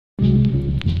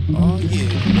Oh yeah,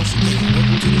 once again,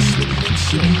 welcome to the Slick Nick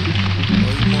Show.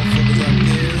 All you motherfuckers out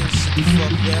there, sit the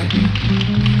fuck back.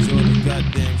 Enjoy the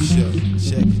goddamn show.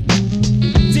 Check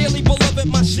it. Dearly beloved,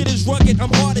 my shit is rugged.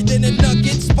 I'm harder than a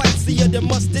nugget, spicier than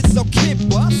mustard, so kid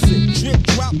bust it. Drip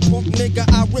drop, punk nigga,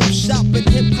 I rip shop in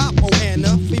hip hop. Oh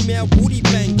Anna, female booty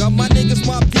banger. My niggas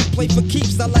mob deep, play for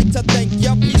keeps. I like to thank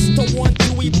ya. Peace to 1,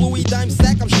 2, bluey dime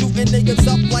sack. I'm shooting niggas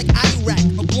up like Iraq.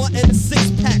 A blunt and a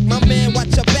 6-pack. My man,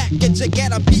 watch your back. Get your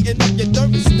gat, I'm beating up your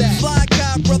thermostat. Fly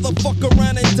guy, brother, fuck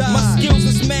around and die. My skills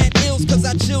is mad ills, cause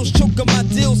I chills, choking my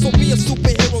deals. So be a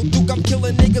superhero, Duke. I'm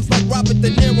killing niggas like Robert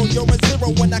De Niro. You're a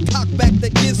zero when I cock back the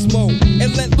gizmo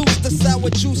and let loose the sour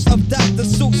juice of Dr.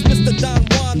 Seuss. Mr. Don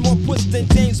Juan, more puss than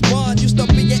James Bond. Used to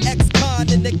be an ex-con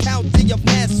in the county of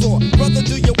Nassau. Brother,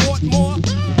 do you want more?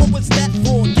 What was that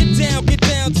for? Get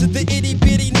down to the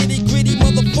itty-bitty, nitty-gritty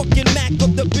motherfucking Mac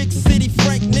of the big city.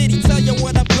 Frank Nitty, tell you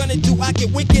what I'm gonna do. I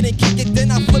get wicked and kick it,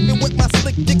 then I flip it with my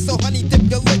slick dick, so honey dip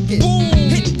you lick it. Boom!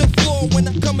 Hit the floor when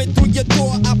I'm coming through your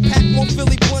door. I pack more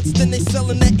Philly blunts than they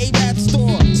sell in the A-Rap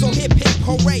store. So hip, hip,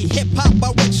 hooray, hip-hop,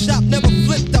 I wreck shop, never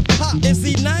flip the pop. Is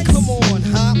he nice? Come on,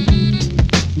 hop.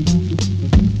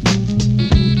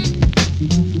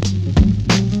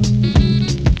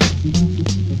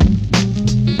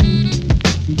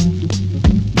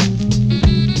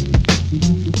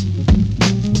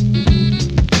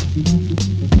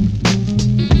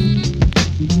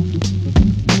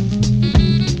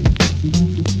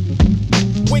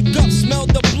 Wake up, smell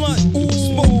the blunt. Ooh.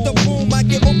 Smoke the boom, I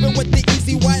get open with the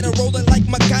easy white, rolling like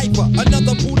MacGyver.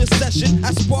 Another Buddha session,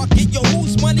 I spark it. Yo,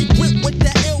 who's money grip with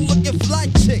that ill looking fly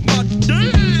chick? My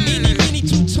damn. Eeny, meeny,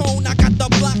 two-tone, I got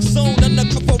the block zone.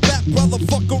 Undercover rap, brother,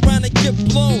 fuck around and get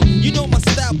blown. You know my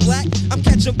style, black. I'm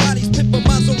catching bodies, pimping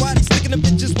Maserati, sticking the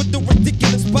bitches with the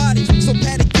ridiculous bodies. So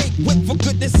patty cake, whip for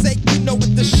goodness sake. You know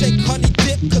with the shake, honey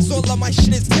dip, cause all of my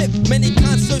shit is hip. Many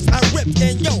concerts I ripped,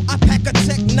 and yo, I pack a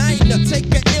Tech 9er. Take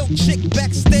an ill chick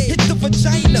backstage, hit the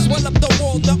vagina. Swell up the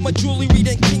walnut, my jewelry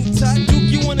than King Tut. Duke,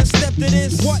 you wanna step to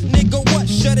this? What, nigga, what?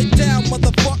 Shut it down,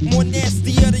 motherfuck. More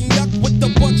nastier than yuck with the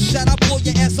buckshot. I blow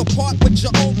your ass apart with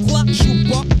your own clock.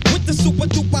 Shoot up with the super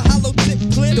duper hollow tip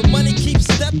clear. The money keeps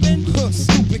stepping? Huh,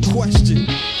 stupid question.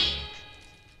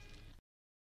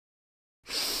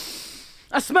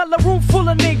 I smell a room full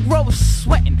of Negroes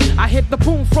sweating. I hit the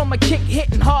boom from a kick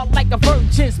hitting hard like a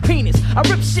virgin's penis. I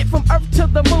rip shit from Earth to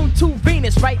the moon to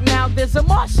Venus. Right now there's a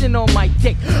Martian on my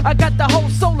dick. I got the whole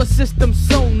solar system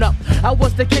sewn up. I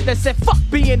was the kid that said fuck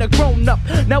being a grown up.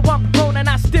 Now I'm grown and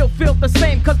I still feel the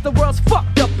same, cause the world's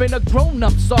fucked up and the grown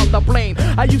ups are the blame.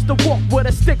 I used to walk with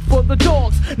a stick for the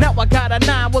dogs. Now I got a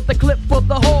 9 with a clip for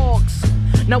the hogs.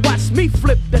 Now watch me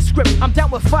flip the script. I'm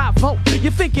down with 5-0.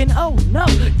 You're thinking, oh no,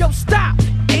 yo stop.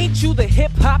 Ain't you the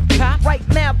hip-hop cop? Right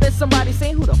now there's somebody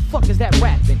saying, who the fuck is that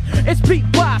rapping? It's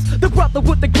B-Wyze, the brother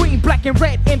with the green, black, and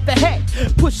red in the head.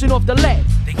 Pushing off the lead.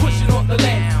 They pushing off the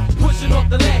lead. Pushing off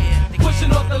the lead. They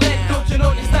pushing off the lead. Don't you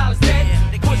know your style is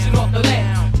dead? They pushing off the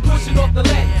lead. Pushing off the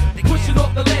lead. They pushing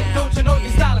off the lead. Don't you know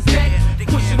your style is dead? They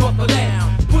pushing off the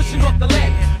lead. Pushing off the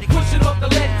lead. They pushing off the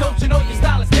lead. Don't you know your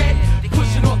style is dead? They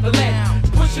pushing off the lead.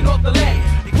 Pushing off the lead.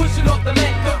 They pushing off the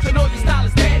lead. Don't you know your style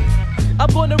is dead? I'm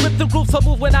gonna rip the grooves, I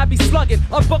move when I be slugging.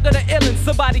 I'm bugging the illin',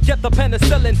 somebody get the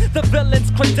penicillin. The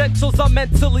villain's credentials are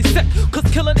mentally sick, cause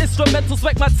killing instrumentals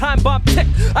make my time bomb tick.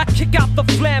 I kick out the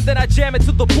flam, then I jam it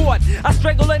to the board. I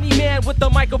strangle any man with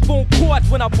the microphone cord.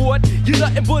 When I'm bored, you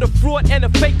nothing but a fraud and a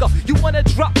faker. You wanna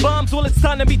drop bombs, well it's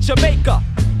time to meet your maker.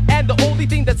 And the only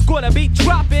thing that's gonna be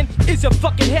dropping is your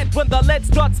fucking head when the lead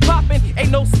starts popping. Ain't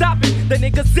no stopping, the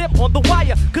nigga zip on the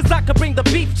wire, cause I can bring the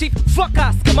beef chief, fuck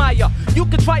Oscar Mayer. You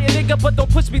can try a nigga, but don't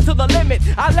push me to the limit.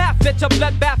 I laugh at your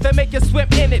bloodbath and make you swim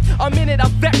in it. A minute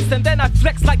I'm vexed and then I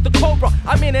flex like the Cobra.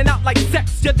 I'm in and out like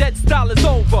sex, your dead style is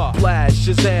over. Flash,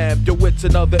 Shazam, yo, it's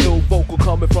another ill vocal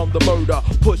coming from the murder.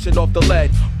 Pushing off the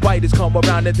lead, writers come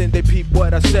around and then they peep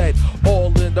what I said.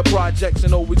 All in the projects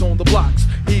and always on the blocks.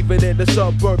 Even in the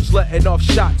suburbs, letting off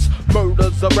shots.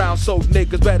 Murders around, so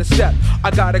niggas better step.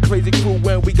 I got a crazy crew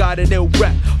and we got an ill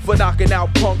rep for knocking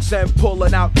out punks and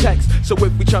pulling out texts. So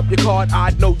if we trump your card, I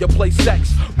know you play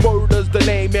sex. Murder's the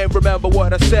name and remember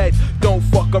what I said. Don't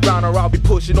fuck around or I'll be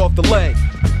pushing off the leg.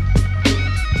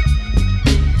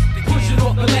 They pushing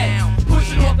off the leg,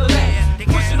 pushing off the leg. They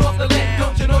pushing off the leg,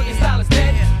 don't you know your style is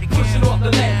dead? They pushing off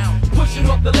the leg, pushing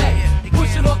off the leg. They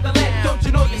pushing off the leg, don't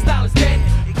you know your style is dead?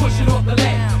 They pushing off the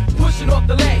leg, pushing off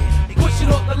the leg. They pushing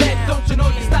off the leg, don't you know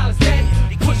your style is dead?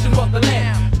 They pushing off the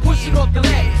leg, pushing off the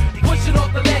leg. They pushing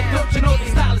off the leg, don't you know your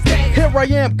style is dead? Here I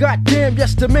am, goddamn,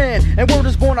 yes the man. And word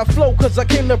is born, I flow, cause I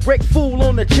came to break fool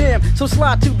on the jam. So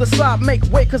slide to the side, make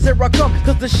way, cause here I come.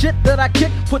 Cause the shit that I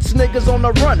kick puts niggas on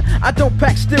the run. I don't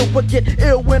pack still, but get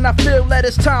ill when I feel that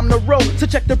it's time to roll. So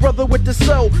check the brother with the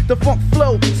soul, the funk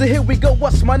flow. So here we go,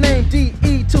 what's my name?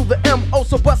 D-E to the M-O,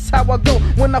 so bust how I go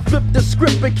when I flip the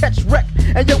script and catch wreck.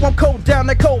 And yo, I'm cold down,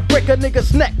 that cold break a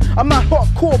nigga's neck. I'm not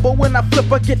hardcore, but when I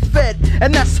flip I get fed.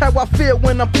 And that's how I feel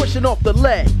when I'm pushing off the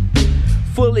lead.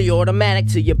 Fully automatic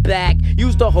to your back.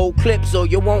 Use the whole clip so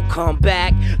you won't come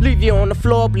back. Leave you on the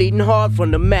floor bleeding hard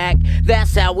from the Mac.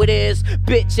 That's how it is,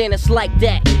 bitch, and it's like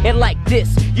that. And like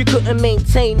this, you couldn't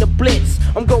maintain the blitz.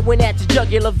 I'm going at your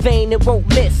jugular vein, it won't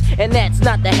miss. And that's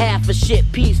not the half of shit,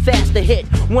 P's fast to hit.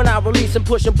 When I release, I'm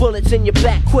pushing bullets in your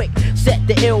back quick. Set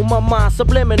the ill, my mind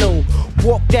subliminal.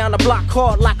 Walk down the block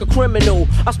hard like a criminal.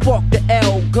 I spark the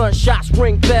L, gunshots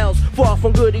ring bells. Far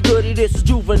from goody goody, this is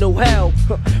juvenile hell.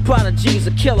 Prodigy's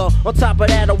a killer. On top of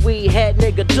that, a weed head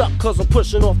nigga duck, cause I'm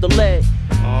pushing off the lead.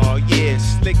 Oh yeah,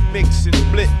 slick mix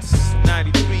and Blitz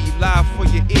 93 live for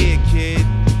your ear, kid.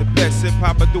 The best hip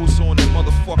hop producer on the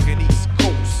motherfucking East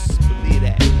Coast. Believe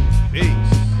that.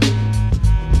 Peace.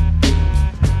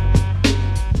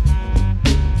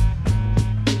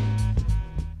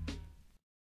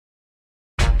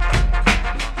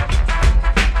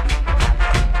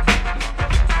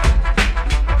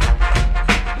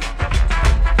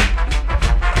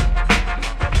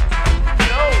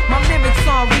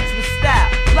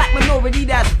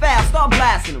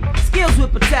 Skillz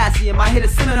with potassium, I hit a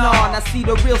seminar and I see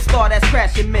the real star that's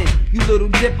crashing men. You little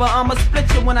dipper, I'ma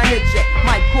split you when I hit ya.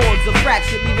 My chords are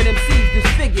fractured, leaving MCs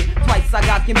disfigured. Twice I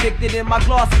got convicted in my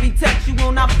glossary text. You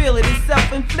will not feel it, it's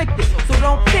self-inflicted. So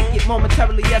don't pick it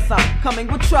momentarily, yes I'm coming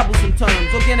with troublesome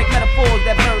terms. Organic metaphors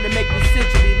that burn and make the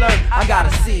century learn. I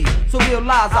gotta see, so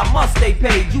realize I must stay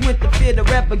paid. You interfere to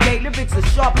replicate, lyrics are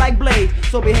sharp like blades.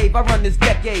 So behave, I run this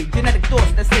decade. Genetic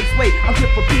thoughts that stay sway. I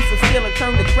grip a piece of steel and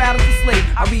turn the crowd into slave.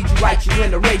 I read you, write you,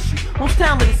 and erase you. Most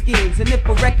talented schemes, and if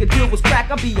a record deal was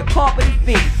crack, I'll be a carpeted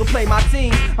fiend. So play my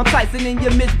team. I'm Tyson in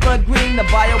your Mitch Blood Green, the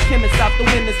biochemist out the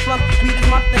windows. Plus, beat is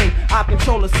my thing. I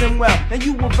control a sim well, and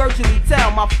you will virtually tell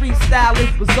my freestyle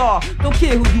is bizarre. Don't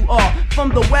care who you are. From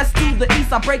the west to the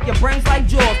east, I break your brains like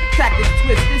jaws. Tactics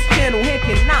twist. This channel here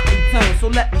cannot be turned. So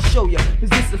let me show you, cause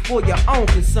this is for your own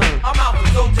concern. I'm out for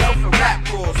Dodell for rap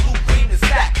rules. Who clean the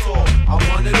stack tall? I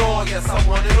want it all, yes I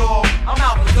want it all. I'm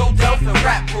out for Dodell for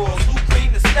rap rules. Who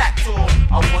clean the stack tall?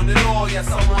 I want it all, yes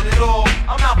I want it all.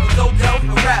 I'm out for Dodell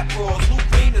for rap rules. Who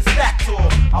clean the stack tall?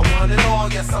 I want it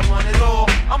all, yes I want it all.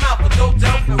 I'm out for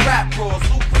Dodell for rap rules.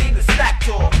 Who clean the stack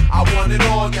tall? I want it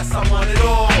all, yes I want it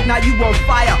all. Now you on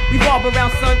fire, revolve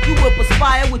around son, you will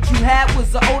perspire. What you had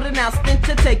was an older now stint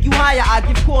to take you higher. I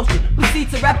give caution, proceed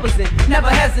to represent, never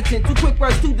hesitant. Too quick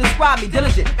words to describe me,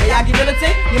 diligent. Hey, I get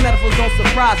militant, your metaphors don't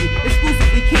surprise me.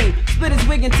 Exclusively king, split his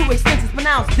wig in 2 extensions,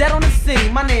 pronounced dead on the city.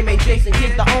 My name ain't Jason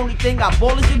Kidd, the only thing I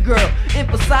ball is your girl.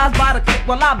 Emphasized by the clip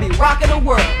while I be rocking the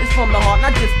world. It's from the heart,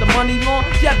 not just the money,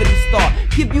 longevity start.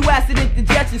 Give you acid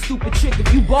indigestion, stupid trick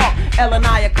if you balk. L and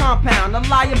I a compound, a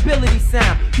liability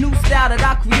sound. New style that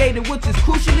I created, which is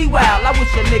crucially wild. I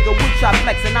wish a nigga would try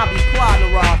flex and I be quad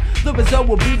around. The result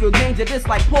will be real danger, this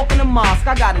like pork in a mosque.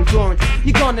 I got endurance,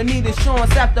 you're gonna need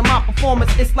insurance after my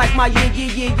performance. It's like my yeah.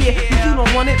 If you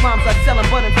don't want it, rhymes are selling,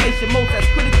 but inflation most that's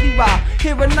critically robbed.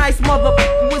 Hear a nice mother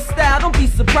with style, don't be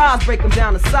surprised, break them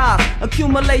down to size.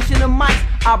 Accumulation of mics,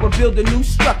 I rebuild a new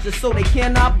structure so they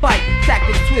cannot bite.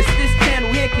 Tactics twist, this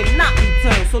channel here cannot be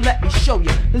turned. So let me show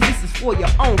you, cause this is for your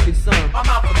own concern. I'm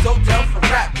out for Dodell for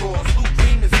rap rules. Who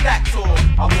clean the stack tall?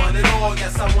 I want it all,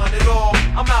 yes I want it all.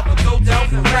 I'm out for Dodell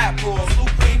for rap rules. Who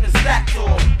clean the stack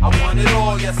tall? I want it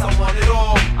all, yes I want it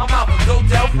all. I'm out for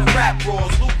Dodell for rap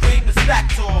rules. Who clean the stack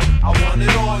tall? I want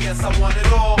it all, yes I want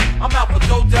it all. I'm out for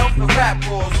Dodell for rap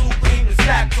rules. Who clean the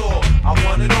stack tall? I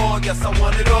want it all, yes I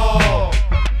want it all.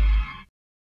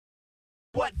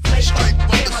 What flavor? Straight from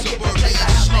the suburban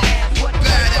slum.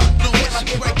 Bad influence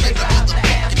breaking the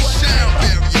motherfucking sound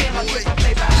barrier, boy.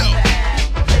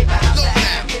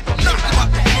 Yo, go now, knock him out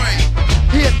the brain.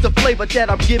 Here's the flavor that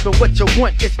I'm giving what you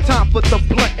want. It's time for the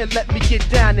blunt and let me get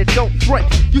down and don't front.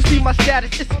 You see my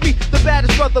status, it's me, the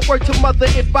baddest brother, word to mother.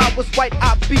 If I was white,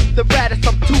 I'd be the raddest.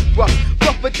 I'm too rough,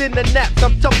 rougher than the naps.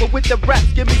 I'm tougher with the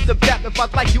raps. Give me some dap if I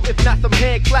like you, if not some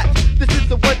hand claps. This is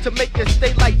the one to make you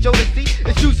stay like Jodeci.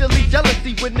 It's usually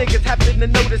jealousy when niggas happen to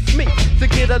notice me. To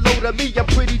get a load of me, I'm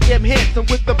pretty damn handsome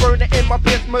with the burner in my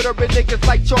pants, murdering niggas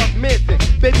like Charles Manson.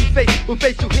 Baby face will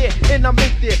face you here, and I'm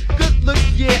in there. Good looks,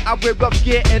 yeah, I wear rough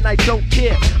gear and I don't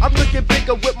care. I'm looking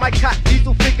bigger with my cock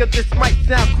diesel figure. This might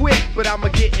sound quick, but I'ma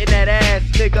get in that ass,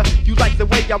 nigga. You like the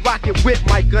way I rock it with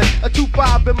my gun. A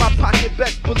 2.5 in my pocket,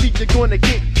 best believe you're gonna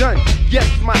get done. Yes,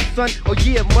 my son, oh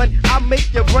yeah, man, I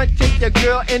make you run, take your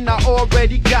girl, and I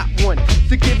already got one.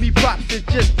 So give me props and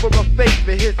just for a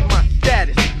favor, here's my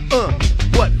status.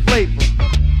 What flavor?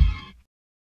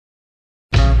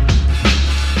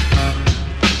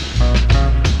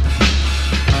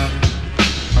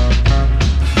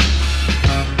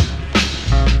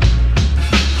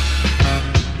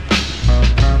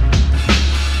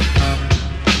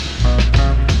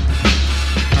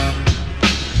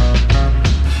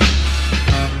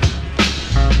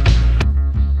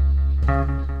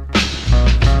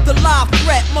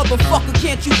 Motherfucker,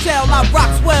 can't you tell I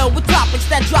rocks well with topics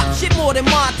that drop shit more than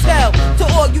Montel? To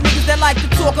all you niggas that like to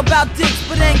talk about dicks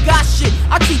but ain't got shit,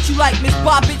 I treat you like Miss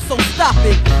Bobbitt, so stop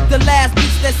it. The last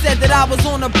bitch that said that I was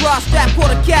on a bra strap,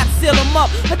 caught a cap, seal him up,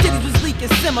 her titties was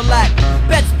leaking Similac.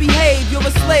 Best behave, you're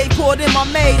a slave caught in my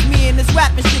maze. Me and this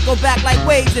rapping shit go back like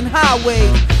waves and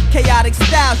highways. Chaotic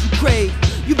styles you crave.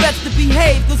 You best to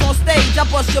behave, cause on stage I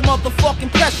bust your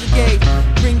motherfucking pressure gauge.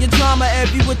 Bring your drama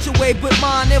every which way but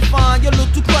mine, they're fine. Your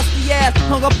little crusty ass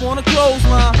hung up on a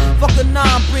clothesline. Fuck a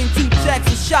 9, bring 2 jacks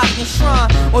and shotgun shrine.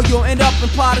 Or you'll end up in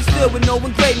Pottersville with no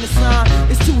engraving sign.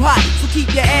 It's too hot, so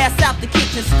keep your ass out the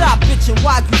kitchen. Stop bitching,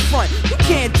 why you front? You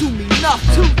can't do me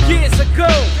nothing. 2 years ago,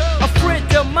 a friend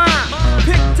of mine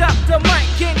picked up the mic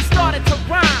and he started to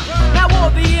rhyme. Now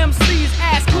all the MCs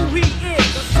ask who he is.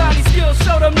 Sonny Skillz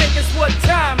show them niggas what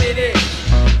time it is.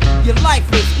 You're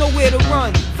lifeless, nowhere to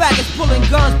run. Faggots pulling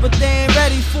guns, but they ain't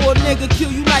ready for a nigga. Kill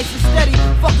you nice and steady.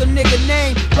 Fuck a nigga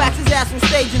name. Wax his ass on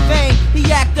stage in vain.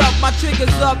 He act up, my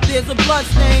trigger's up, there's a blood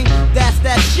stain. That's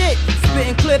that shit.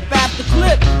 Spitting clip after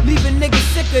clip. Leaving niggas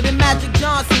sicker than Magic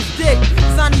Johnson's dick.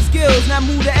 Sonny Skillz, now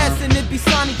move the S and it be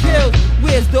Sonny Kills.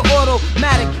 Where's the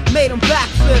automatic? Made him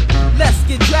backflip. Let's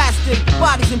get drastic.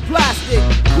 Bodies in plastic.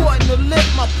 Caught in the lip,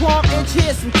 my palm inch,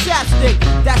 here's some chapstick.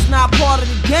 That's not part of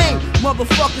the game.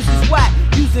 Motherfuckers is whack.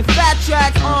 Using fat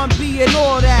tracks, R&B and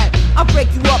all that. I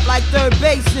break you up like third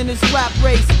base in this rap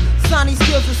race. Sonny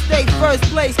Skillz will stay first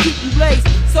place, keep you laced.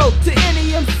 So to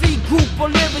any MC group or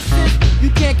lyricist, you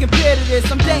can't compare to this.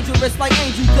 I'm dangerous like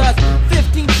Angel Dust.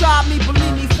 15 tried me,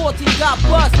 believe me, 14 got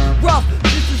bust. Rough,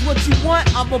 this is what you want,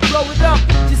 I'ma blow it up.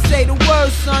 Just say the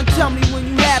words, son, tell me when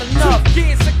you had enough. 2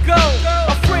 years ago,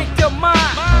 a friend of mine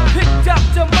picked up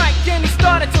the mic and he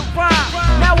started to rhyme.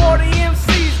 Now all the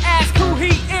MCs ask who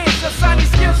he is. So Sonny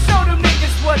Skillz show them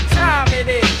niggas what time it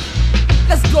is.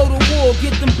 Let's go to war,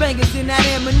 get them bangers in that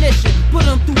ammunition. Put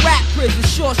them through rap prison,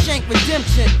 Shawshank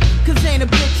Redemption. Cause ain't a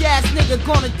bitch ass nigga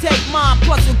gonna take mine.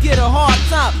 Plus he'll get a hard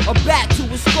time, a bat to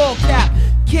a skull cap.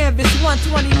 Canvas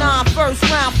 129, first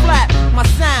round flat. My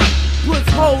sound puts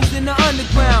holes in the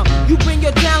underground. You bring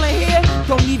your talent here,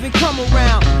 don't even come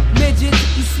around. Midgets,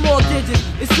 you small digits.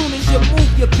 As soon as you move,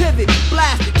 you pivot.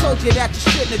 Blast it, told you that you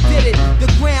shouldn't have did it. The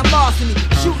grand larceny,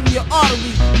 shooting your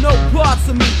arteries. No parts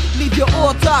of me, leave your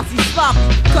autopsy sloppy.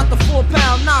 Cut the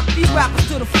 4-pound, knock these rappers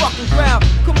to the fucking ground.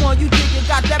 Come on, you think you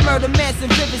got that Murder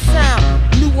Manson vivid sound.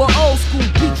 New or old school,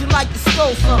 beat you like you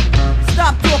stole something.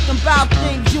 Stop talking about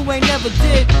things you ain't never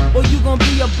did, or you gon'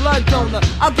 be a blood donor.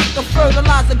 I'll get the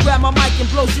fertilizer, grab my mic and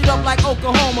blow shit up like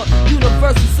Oklahoma.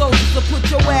 Universal soldiers will put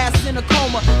your ass in a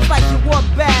coma. Like you want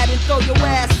bad and throw your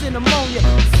ass in ammonia.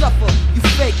 Suffer, you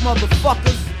fake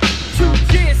motherfuckers.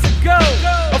 2 years ago,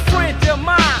 a friend of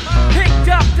mine picked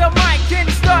up the mic and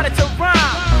he started to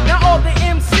rhyme. Now all the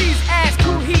MCs ask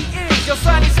who he is. Yo,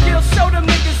 Sonny Skillz show them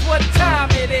niggas what time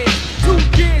it is. 2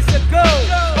 years ago,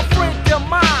 a friend of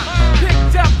mine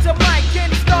picked up the mic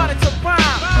and he started to rhyme.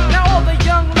 Now all the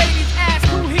young ladies ask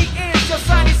who he is. Yo,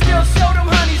 Sonny Skillz show them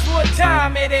honeys what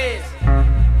time it is.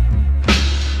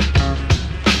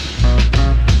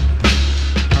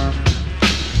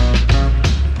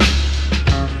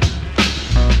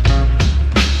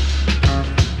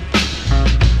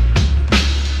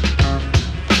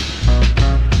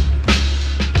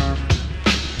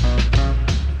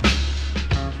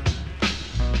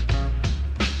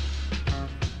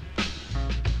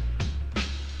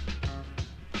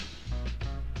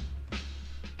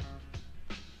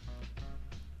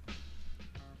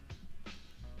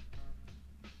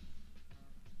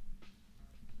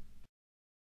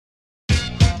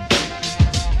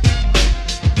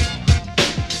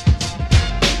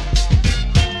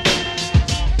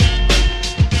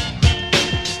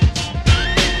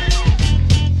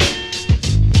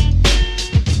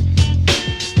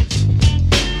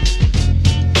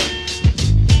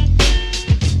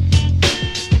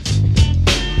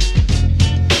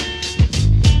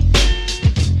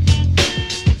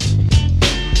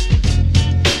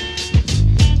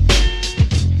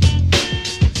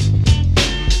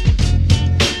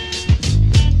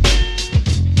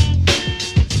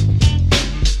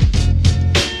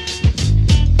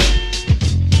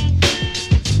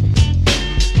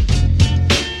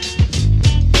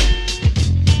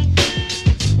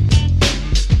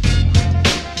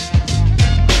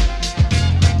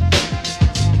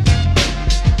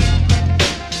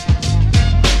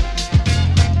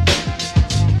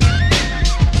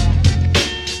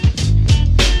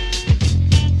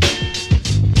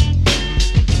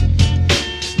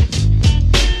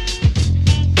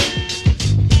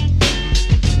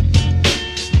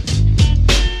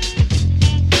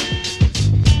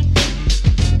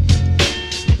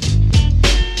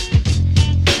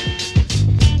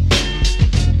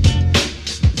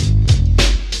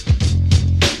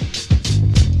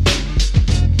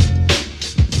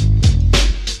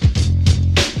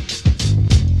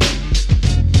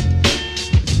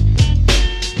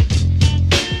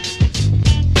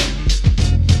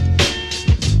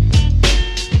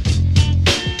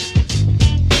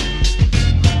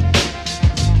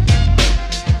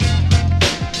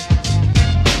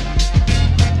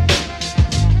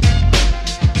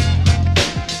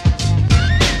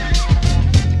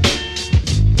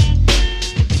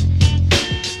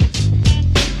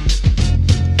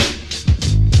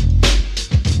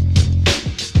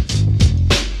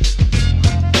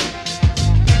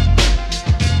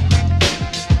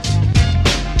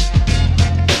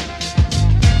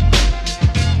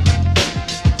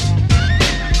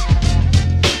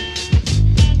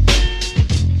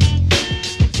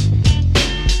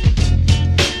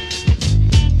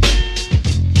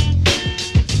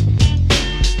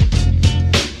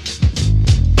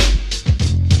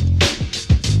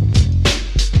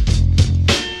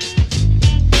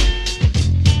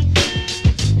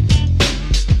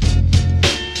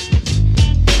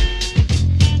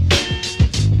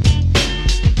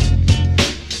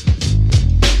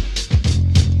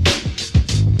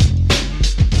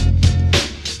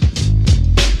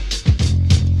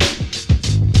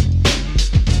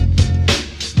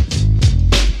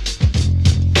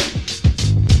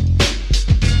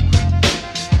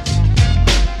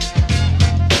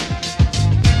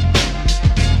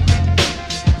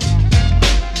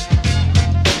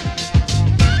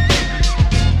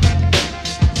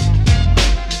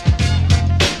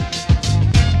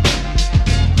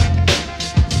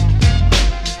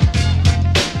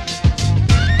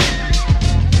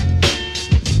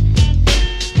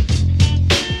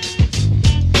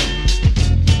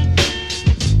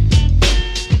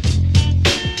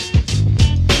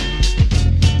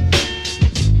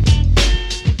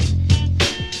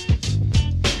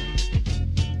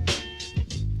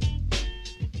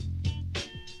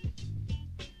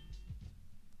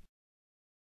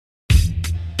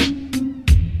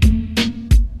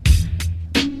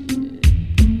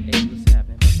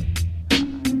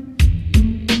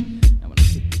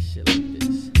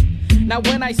 Now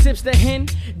when I sips the hen,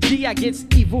 G, I gets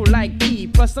evil like E.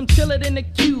 Plus I'm chillin' in the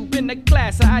cube in the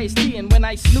glass of iced tea. And when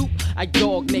I snoop, I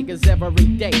dog niggas every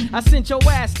day. I sent your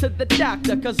ass to the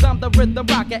doctor, cause I'm the rhythm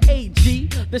rocker AG.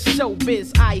 The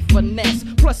showbiz I finesse.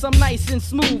 Plus I'm nice and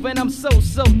smooth and I'm so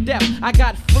deaf. I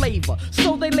got flavor,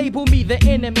 so they label me the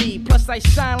enemy. Plus I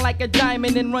shine like a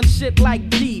diamond and run shit like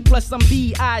D. Plus I'm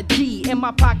B-I-G and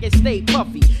my pockets stay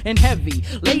puffy and heavy.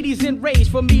 Ladies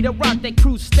enraged for me to rock that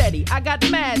crew steady. I got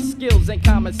mad skills and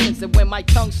common sense, and when my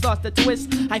tongue starts to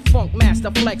twist, I funk master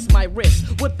flex my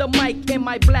wrist with the mic in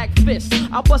my black fist.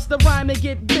 I bust the rhyme and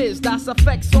get biz. Das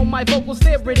effects on my vocals,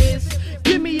 there it is.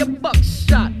 Give me a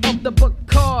buckshot of the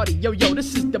Bacardi. Yo,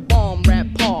 this is the bomb rap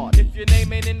party. If your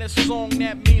name ain't in the song,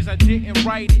 that means I didn't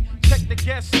write it. Check the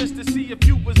guest list to see if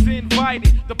you was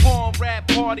invited. The bomb rap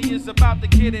party is about to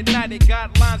get ignited.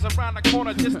 Got lines around the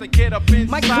corner just to get up inside.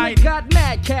 My clique got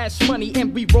mad cash money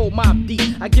and we roll Mob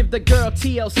Deep. I give the girl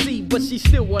TLC, but she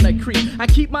still wanna creep. I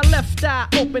keep my left eye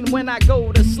open when I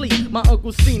go to sleep. My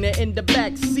Uncle seen her in the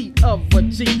back seat of a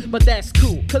Jeep, but that's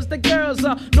cool, cause the girls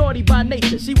are naughty by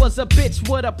nature. She was a bitch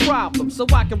with a problem, so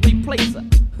I can replace her.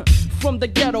 From the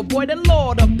ghetto boy, the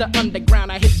lord of the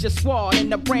underground, I hit your squad in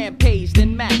the rampage,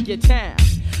 then Mac your town.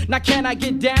 Now can I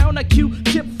get down a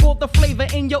Q-tip for the flavor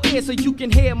in your ear so you can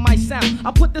hear my sound?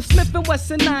 I put the Smith &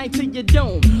 Wesson 9 to your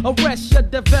dome, arrest your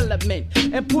development,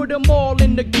 and put them all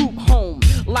in the group home.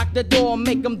 Lock the door,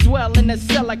 make them dwell in the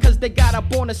cellar, cause they got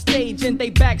up on the stage and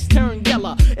they backs turn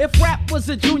yellow. If rap was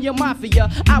a junior mafia,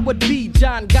 I would be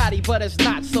John Gotti, but it's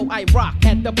not, so I rock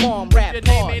at the bomb rap party.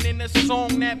 Your name ain't in the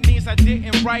song, that means I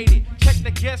didn't write it. Check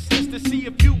the guest list to see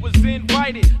if you was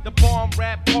invited. The bomb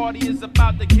rap party is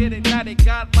about to get ignited.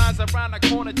 Got lines around the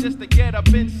corner just to get up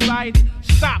inside it.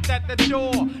 Stop at the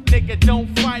door, nigga, don't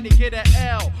fight it. Get an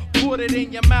L, put it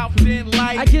in your mouth, then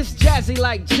light it. I get jazzy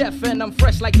like Jeff and I'm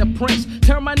fresh like the Prince.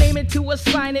 Turn my name into a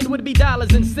sign, it would be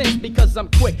dollars and cents, because I'm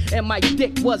quick and my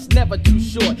dick was never too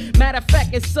short. Matter of fact,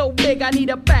 it's so big I need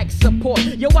a back support.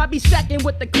 Yo, I be shacking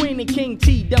with the Queen and King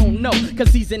T, don't know,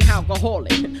 cause he's an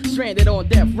alcoholic, stranded on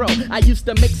death row. I used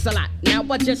to mix a lot, now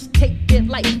I just take it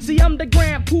light. See, I'm the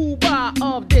grand poobah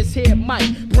of this here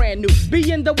mic, brand new,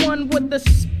 being the one with the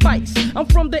spice. I'm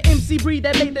from the MC breed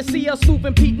that made the CL Smoov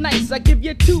and Pete nice. I give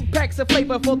you 2 packs of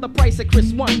flavor for the price of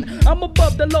Chris 1. I'm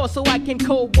above the law so I can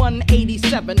code 187.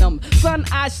 Son,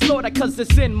 I slaughter cause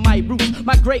it's in my roots.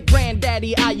 My great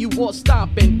granddaddy, IU wore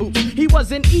stomping boots. He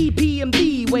was an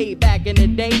EPMD way back in the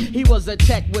day. He was a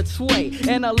tech with sway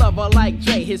and a lover like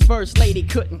Dre. His first lady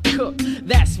couldn't cook,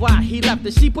 that's why he left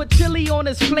her. She put chili on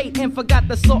his plate and forgot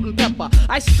the salt and pepper.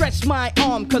 I stretched my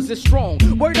arm cause it's strong.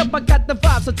 Word up, I got the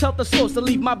vibe, so tell the source to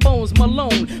leave my bones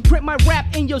Malone. Print my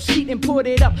rap in your sheet and put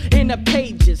it up in the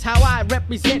pages. How I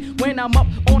represent when I'm up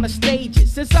on the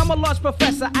stages. Since I'm a large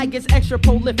professor, I get extra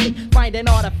prolific, finding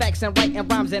artifacts and writing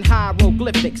rhymes in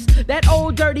hieroglyphics. That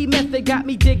old dirty method got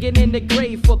me digging in the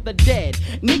grave for the dead.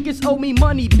 Niggas owe me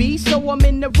money, B, so I'm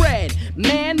in the red.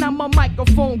 Man, I'm a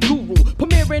microphone guru,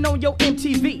 premiering on your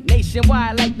MTV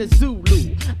nationwide like the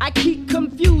Zulu. I keep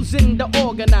confusing the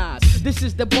organized. This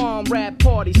is the bomb rap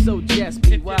party, so just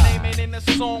be wise. If your name ain't in the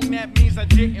song, that means I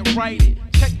didn't write it.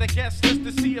 Check the guest list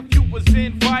to see if you was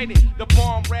invited. The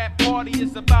bomb rap party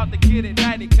is about to get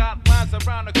ignited. Got lines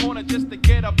around the corner just to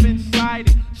get up inside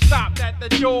it. Stop at the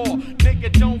door,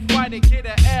 nigga, don't fight it. Get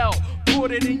an L,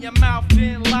 put it in your mouth,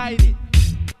 then light it.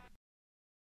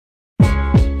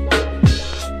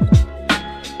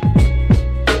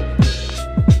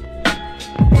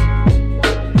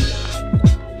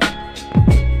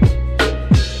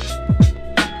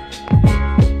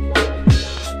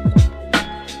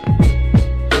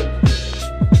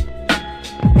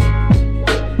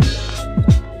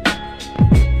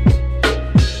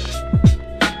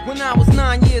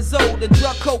 The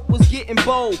drug coke was getting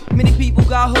bold. Many people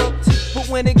got hooked, but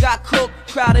when it got cooked,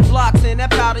 crowded blocks and that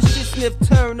powder shit sniff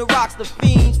turned to rocks. The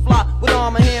fiends fly with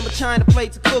arm and hammer, China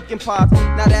plates and cooking pots.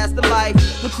 Now that's the life.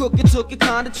 The crooked took it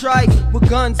kinda trite with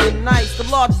guns and knives. The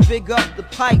largest big up the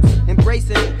pipe,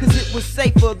 embrace it, cause it was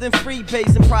safer than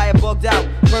freebasing. Prior bugged out,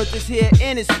 burnt his hair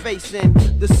and his face in.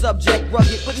 The subject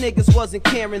rugged, but niggas wasn't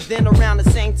caring. Then around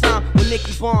the same time when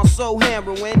Nicky Barnes sold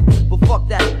heroin. But fuck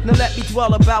that, now let me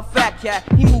dwell about Fat Cat.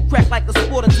 He moved crack like a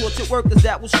sport and tortured workers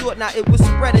that was short. Now it was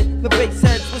spreading. The base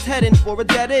heads was heading for a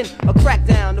dead end, a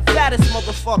crackdown. The fattest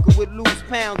motherfucker would lose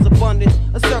pounds, abundant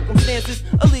of circumstances,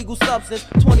 illegal substance.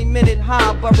 20-minute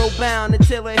high, burrow bound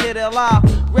until it hit alive.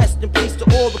 Rest in peace to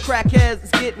all the crackheads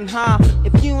that's getting high.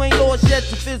 If you ain't lost yet,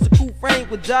 your physical frame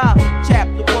would die.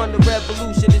 Chapter 1, the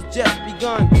revolution has just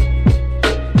begun.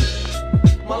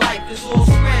 My life is all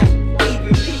scrambled,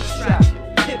 even peace trap.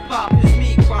 Hip hop is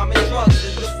me, crime and drugs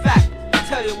is the fact.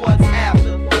 Tell you what's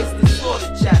after, it's the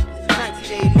slaughter chapters.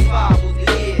 1985 was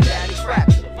the year that it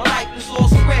cracked you. My life is all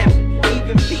scrambling,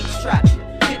 even peeps trap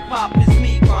you. Hip-hop is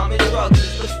me, crime and drugs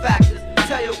is the factors.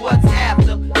 Tell you what's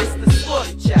after, it's the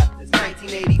slaughter chapters.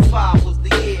 1985 was the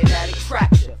year that it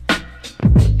cracked you.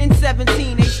 In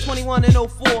 17, age 21 and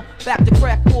 04, back to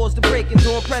crack wars, the breaking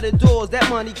doing predators, that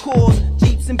money caused.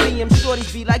 Jeeps and BM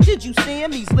shorties be like, did you see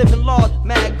him? He's living large,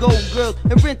 mad gold girls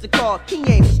and rent a car. He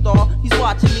ain't a star, he's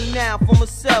watching me now from a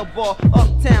cell bar.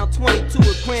 Uptown 22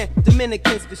 a grand,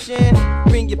 Dominicans Kashan.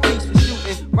 Bring your piece for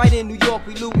shooting, right in New York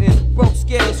we looting. Broke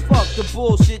scared as fuck, the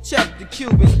bullshit, check the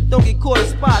Cubans. Don't get caught in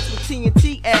spots with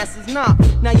TNT asses knock.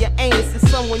 Now your anus is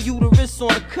someone uterus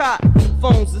on a cot.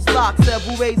 Phones is locked,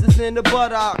 several razors in the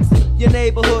buttocks. Your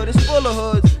neighborhood is full of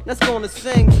hoods that's gonna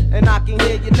sing, and I can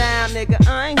hear you now, nigga.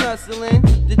 I ain't hustling.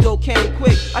 The dough came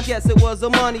quick, I guess it was a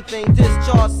money thing.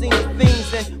 Discharge seen the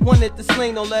fiends and wanted to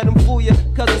sling. Don't let them fool ya,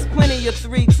 cause there's plenty of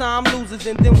 3-time losers,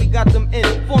 and then we got them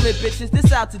informant bitches.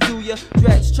 This out to do ya.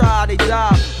 Dreads try, they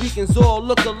die. Weekends all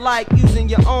look alike. Using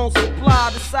your own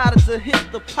supply, decided to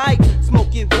hit the pipe.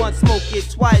 Smoke it once, smoke it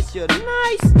twice. You're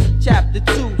nice. Chapter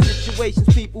 2,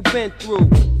 situations people been through.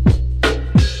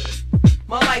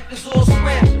 My life is all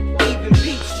scrambling, even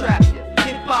peeps trap you.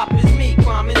 Hip-hop is me,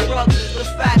 crime and drugs is the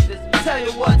factors. Tell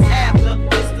you what's after,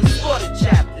 it's the slaughter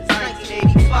chapters.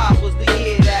 1985 was the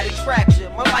year that it cracked you.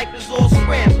 My life is all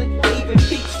scrambling, even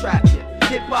peeps trap you.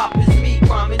 Hip-hop is me,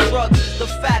 crime and drugs is the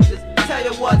factors. Tell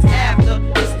you what's after,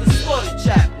 it's the slaughter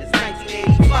chapters.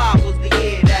 1985 was the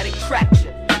year that it cracked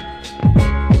you.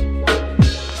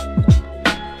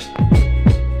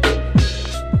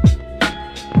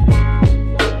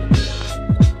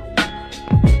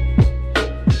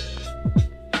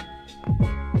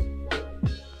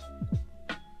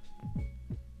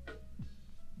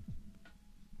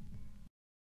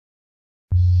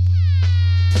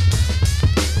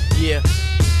 Yeah.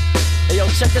 Hey yo,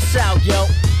 check us out, yo.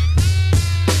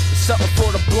 It's something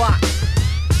for the block.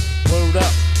 Word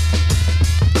up.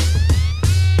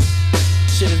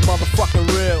 Shit is motherfucking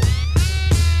real.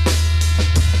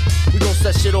 We gon'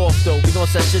 set shit off though. We gon'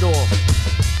 set shit off.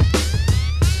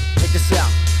 Check this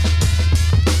out.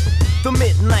 The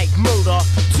midnight murder,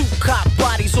 2 cop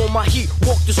bodies on my heat.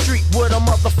 Walk the street with a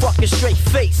motherfucking straight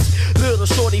face. Little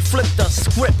shorty flipped the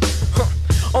script.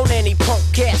 On any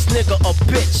punk ass nigga a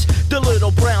bitch. The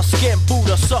little brown skin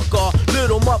Buddha sucker.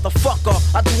 Little motherfucker,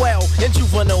 I dwell in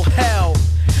juvenile hell.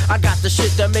 I got the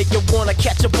shit that make you wanna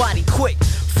catch a body quick.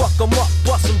 Fuck 'em up,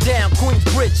 bust 'em down,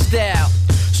 Queensbridge style.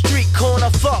 Street corner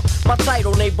thug, my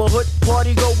title. Neighborhood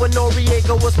party going,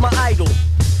 Noriega was my idol.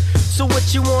 So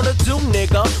what you wanna do,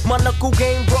 nigga? My knuckle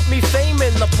game brought me fame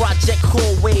in the project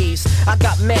hallways. I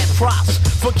got mad props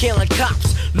for killing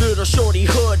cops. Little shorty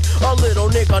hood, a little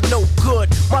nigga no good.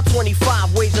 My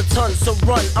 25 weighs a ton, so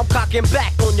run. I'm cocking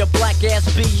back on your black ass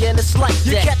B, and it's like that.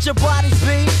 You catch your bodies,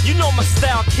 B? You know my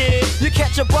style, kid. You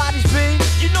catch your bodies, B?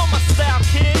 You know my style,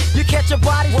 kid. You catch your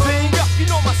bodies, B? You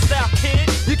know my style, kid.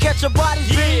 You catch your bodies,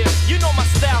 B? Yeah, you know my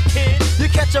style, kid. You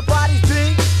catch your bodies,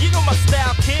 B? You know my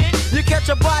style, kid. You catch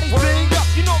your bodies, B?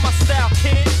 You know my style,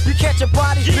 kid. You catch your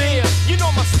bodies, B? Yeah, you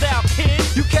know my style, kid.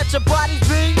 You catch your bodies,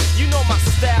 B? You know my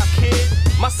style, kid.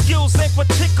 My skills ain't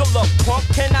particular, punk.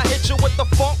 Can I hit you with the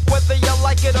funk? Whether you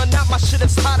like it or not, my shit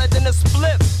is hotter than a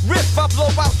split. Riff, I blow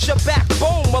out your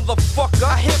backbone, motherfucker.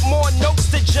 I hit more notes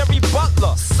than Jerry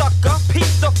Butler, sucker. Peep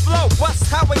the flow, what's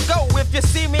how it go? If you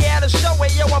see me at a show, hey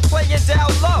yo, I'm playing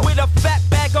down low with a fat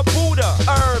bag of Buddha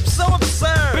herbs, so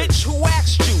absurd. Bitch, who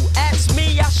asked you? Ask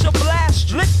me, I should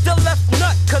blast you. Lick the left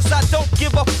nut, cause I don't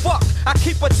give a fuck. I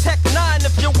keep a Tech 9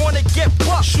 if you wanna get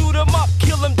bucked. Shoot him up,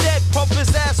 kill him dead, pump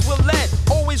his ass with lead.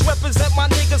 Always represent my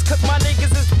niggas, cause my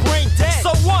niggas is brain dead.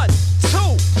 So 1,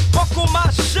 2, buckle my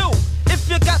shoe. If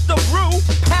you got the brew,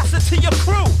 pass it to your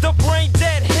crew. The brain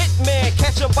dead hitman,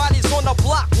 catching bodies on the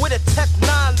block with a Tech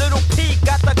 9. Little P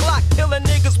got the Glock, killing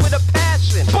niggas with a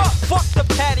passion. But fuck the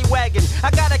paddy wagon,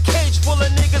 I got a cage full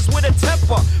of niggas with a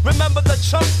temper. Remember the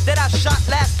chump that I shot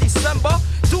last December?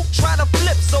 Duke tried to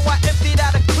flip, so I emptied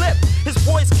out a clip. His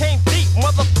boys came deep,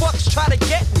 motherfuckers try to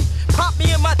get me. Pop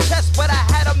me in my chest, but I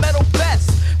had a metal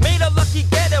vest. Made a lucky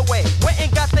getaway, went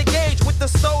and got the gauge with the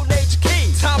Stone Age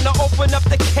key. Time to open up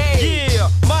the cage. Yeah,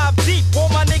 Mob Deep, all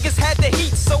my niggas had the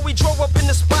heat, so we drove up in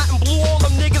the spot and blew all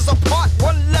them niggas apart.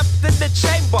 One left in the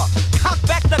chamber, cock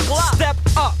back the Glock. Step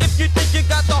up, if you think you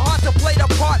got the heart to play the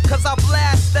part, cause I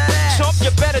blast that ass. Chump,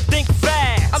 you better think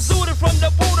fast. I'm zooted from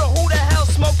the Buddha, who the hell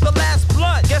smoked the last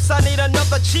blunt? Guess I need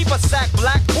another cheaper sack.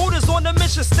 Black Buddha's on the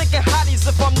mission, sticking hotties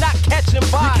if I'm not catching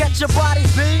bodies. You catch your bodies,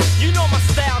 B? You know my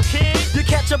style, kid. You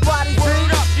catch your bodies, B?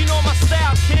 Word up, you know my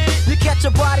style, kid. You catch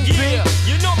your bodies, B? Yeah,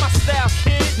 you know my style,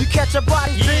 kid. catch a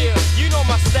body beat? Yeah, you know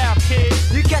my style, kid.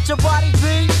 You catch a body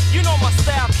beat? You know my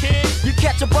style, kid. You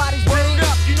catch a body beat? Word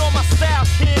up, you know my style,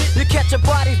 kid. You catch a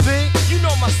body beat? You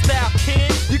know my style,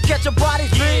 kid. You catch a body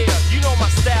beat? Yeah, you know my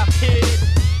style, kid.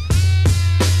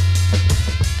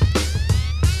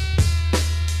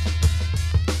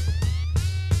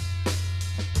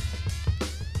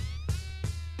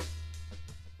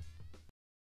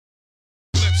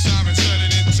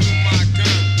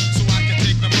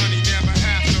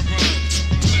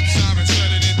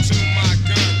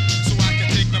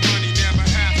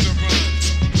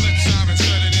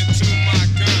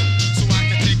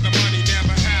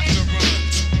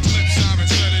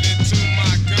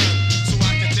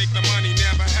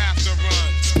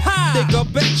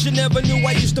 You never knew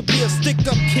I used to be a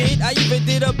stick-up kid. I even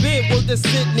did a bid with the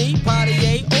Sydney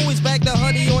Poitier. Always bag the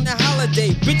honey on the holiday.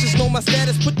 Bitches know my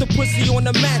status, put the pussy on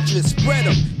the mattress. Spread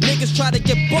them. Niggas try to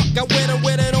get bucked, I wear them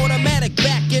with an automatic.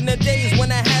 Back in the days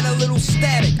when I had a little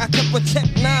static, I kept a Tech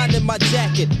 9 in my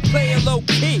jacket. Playing low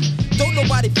key, don't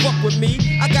nobody fuck with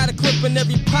me. I got a clip in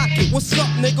every pocket. What's up,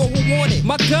 nigga, who want it?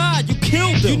 My God, you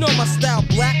killed him. You know my style,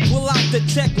 black, pull out the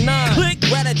Tech 9. Click,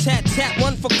 rat-a-tat-tat,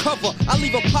 run for cover. I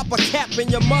leave a pop a cap in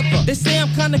your mother. They say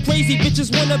I'm kinda crazy,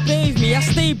 bitches wanna bathe me. I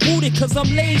stay booted cause I'm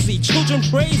lazy, children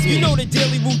praise me. You know the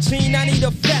daily routine, I need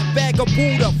a fat bag of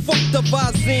Buddha. Fuck the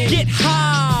Visine, get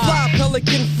high. Fly,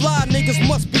 pelican, fly, niggas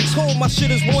must be told my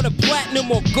shit is wanted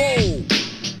platinum or gold.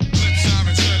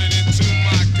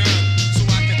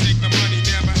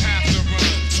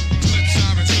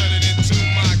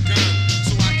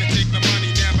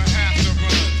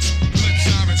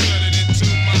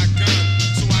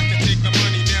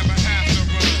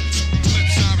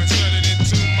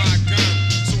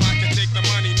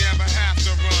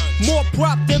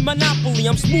 Prop than Monopoly,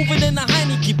 I'm smoother than a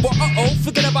Heineke. But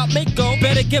forget about Mako,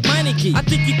 better get Meineke. I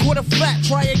think you caught a flat,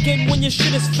 try again when your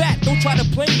shit is fat. Don't try to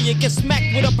play me and get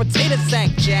smacked with a potato sack,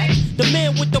 Jack. The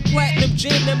man with the platinum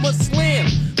jam that must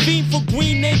slam. Fiend for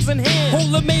green eggs and ham.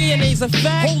 Hold the mayonnaise a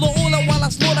fact. Hold the oil while I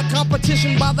slaughter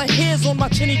competition by the hairs on my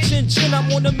chinny chin chin.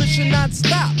 I'm on a mission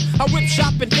non-stop. I rip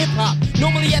shop in hip-hop,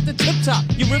 normally at the tip top.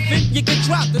 You rip it, you get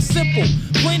dropped, it's simple.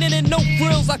 Plain it in no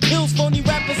frills, I kills phony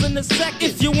rappers in a second.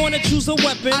 If you wanna choose a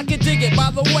weapon, I can dig it. By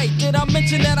the way, did I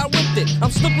mention that I ripped it? I'm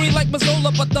slippery like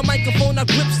Mazzola, but the microphone I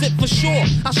grips it for sure.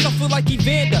 I shuffle like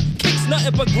Evander, kicks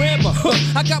nothing but grammar.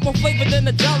 I got more flavor than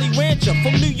a Jolly Rancher.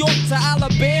 From New York to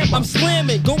Alabama, I'm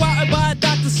slamming. Go out and buy a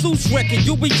Dr. Seuss record,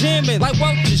 you'll be jamming like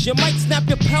Welch's. You might snap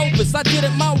your pelvis. I did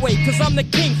it my way, cause I'm the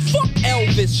king. Fuck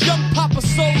Elvis. Young Papa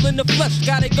Soul in the flesh,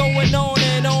 got it going on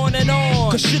and on and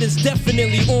on. Cause shit is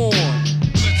definitely on.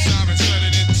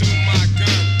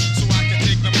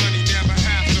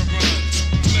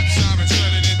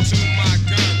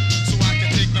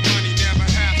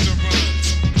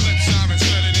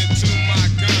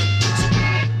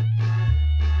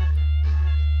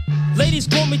 Ladies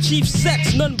call me Chief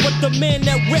Sex, none but the man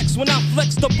that wrecks. When I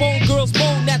flex the bone, girls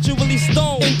bone, naturally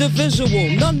stone.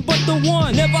 Individual, none but the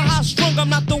one. Never high strung, I'm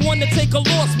not the one to take a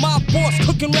loss. My boss,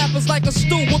 cooking rappers like a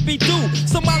stew, whoopie do.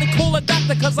 Somebody call a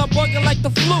doctor cause I'm bugging like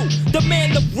the flu. The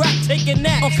man of rap taking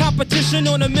that. On competition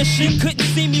on a mission, couldn't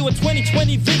see me with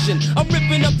 20/20 vision. I'm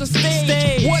ripping up the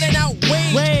stage. What an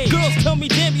outrage. Girls tell me,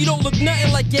 damn, you don't look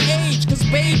nothing like your age. Cause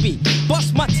baby,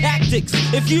 bust my tactics.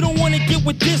 If you don't wanna get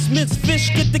with this, Miss Fish,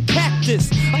 get the cactus.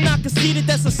 I'm not conceited,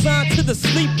 that's a sign to the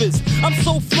sleepers. I'm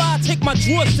so fly, take my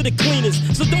drawers to the cleaners.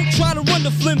 So don't try to run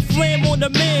the flim flam on the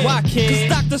man. Why can't?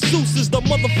 Cause Dr. Seuss is the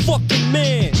motherfucking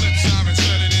man.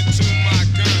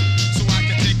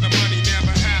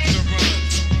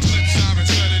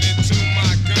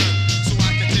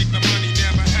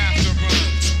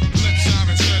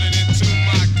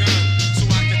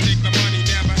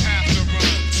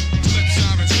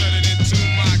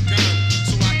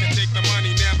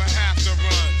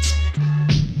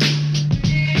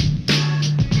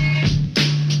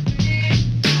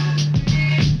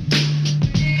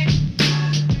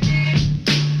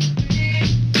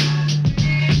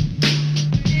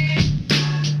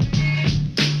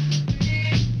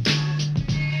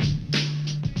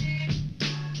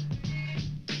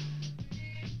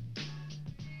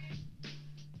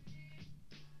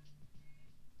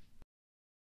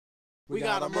 We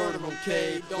gotta murder them,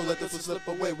 K. Don't let this one slip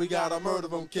away. We gotta murder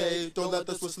them, K. Don't let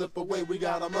this one slip away. We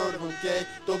gotta murder them, K.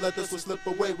 Don't let this one slip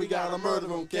away. We gotta murder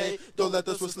them, K. Don't let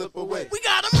this one slip away. We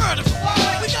gotta murder them.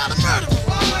 We gotta murder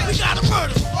them. We gotta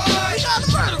murder them. We gotta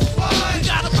murder them. We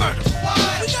gotta murder them.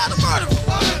 We gotta murder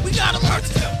them. We gotta murder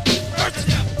them. Murder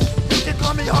them. You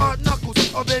call me hard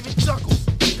knuckles or baby chuckles,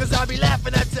 cause I be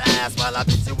laughing at your ass while I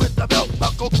beat you with the belt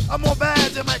buckle. I'm more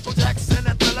bad than Michael Jackson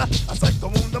and Thriller. I psych the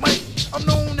wound the mic. I'm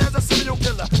known as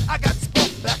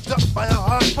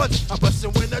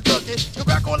a junkie.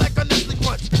 Tobacco like a Nestle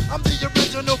Crunch. I'm the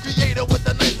original creator with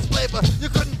the nicest flavor. You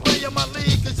couldn't play in my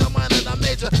league cause you're mine and I'm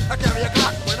major. I carry a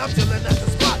Glock when I'm chilling at the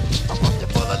spot. I pump you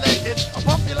full of naked, I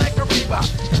pump you like a Reebok.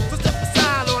 So step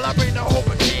aside or I bring the whole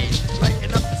brigade.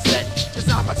 Lighten up the set, cause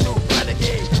I'm a true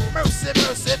renegade. Mercy,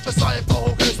 mercy, for sorry for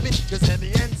who curse me. Cause in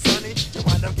the end, Sonny, you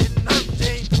wind up getting hurt,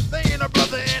 Jane. They ain't a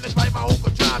brother and it's right, my who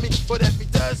could try me. But if he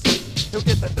does, he'll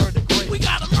get the third degree. We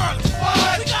gotta murder.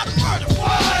 Why? We gotta murder.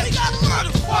 Why? We gotta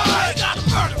murder. Why? We gotta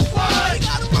murder. Why? We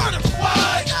gotta murder.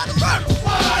 Why? We gotta murder.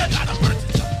 Why? We gotta murder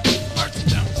them. Murder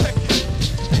them. Check it.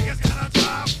 Niggas gotta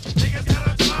drop. Niggas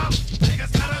gotta drop.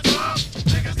 Niggas gotta drop.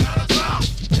 Niggas gotta drop.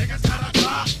 Niggas gotta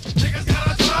drop. Niggas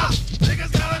gotta drop.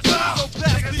 Niggas gotta drop. So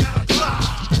fast, niggas gotta drop.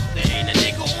 There ain't a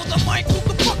nigga on the mic who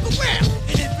can fuck around.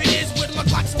 And if it is with my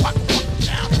Glock, so I can fuck him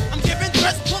down. I'm giving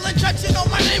threats, pulling Catchin on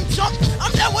my name jump.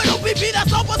 I'm down with OBB,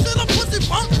 that's all what's in a pussy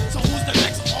pump. So who's the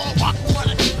next all rock who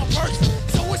wanna take the first?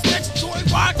 So it's next joy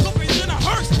ride cookies in a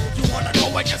hearse. You wanna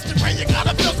go against the grain, you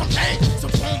gotta feel some pain. So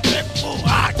boom, bip, boo,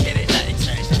 I get it, let it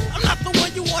change. I'm not the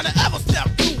one you wanna ever step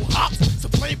through, hops. So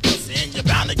play pussy and you're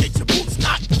bound to get your boots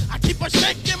knocked. I keep a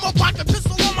shake in my pocket,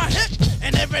 pistol on my hip.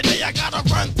 And every day I gotta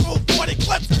run through 40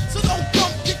 clips. So don't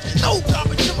come kicking no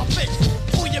garbage in my face.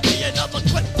 Or you be another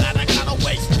clip that I gotta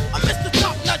waste. I'm Mr.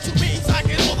 Top Nut, you means I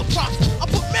get all the props. I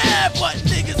put mad butt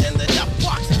niggas in the death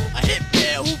box. A hit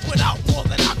man who put out more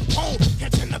than I could own.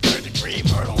 Catching the third degree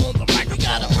murder on the mic. We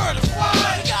gotta murder.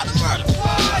 Why? We gotta murder.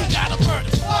 Why? We gotta murder.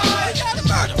 Why? We gotta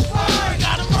murder. Why? We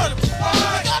gotta murder. Why?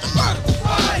 We gotta murder.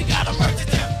 Why? We gotta murder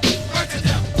them. Murder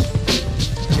them.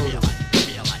 Give me a light. Give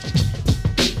me a light.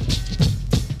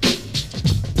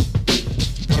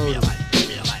 Give me a light. Give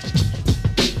me a light.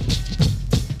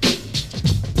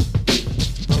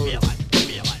 Give me a light. Give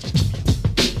me a light.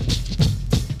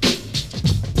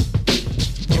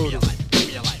 Give me a light. Give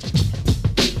me a light.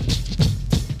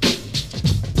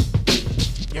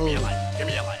 Give me a light. Give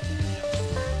me a light.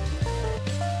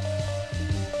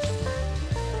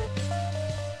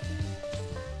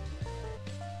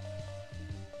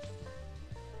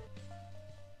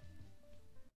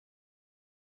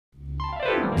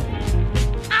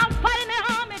 I'll fight in the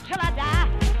army till I die.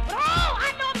 But oh,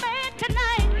 I know a man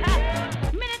tonight.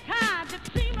 Many times it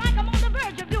seems like I'm on the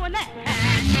verge of doing that.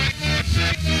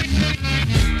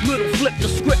 Little flip the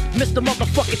script, Mr.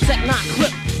 Motherfucking Tech 9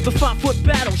 clip. The 5-foot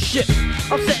battleship.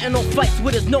 I'm setting on fights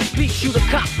with his no beef. Shoot a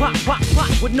cop, pop, pop,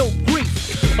 pop with no grief.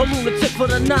 A lunatic for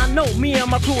the 9-0. Me and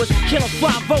my crew is killing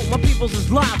 5-0. My peoples is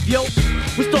live, yo.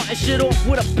 We starting shit off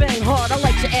with a bang hard. I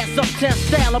like your ass uptown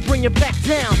style. I'll bring you back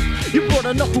down. You brought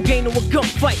a knuckle game to a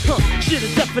gunfight, huh? Shit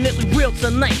is definitely real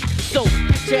tonight. So,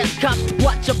 bitch ass cops,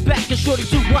 watch your back. And shorty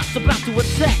do what's about to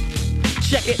attack.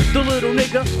 Check it, the little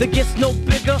nigga that gets no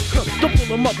bigger. Huh, don't pull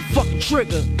the motherfucking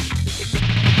trigger.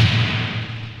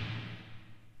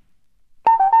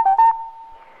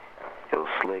 Yo,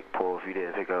 Slick, Paul, if you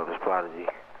didn't pick up his Prodigy,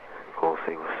 go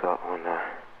say what's up on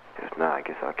that. If not, I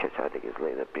guess I'll catch y'all niggas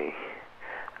later, B.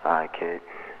 Alright, kid.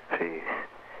 Peace.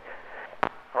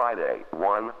 Friday,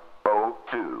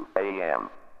 1:02 a.m.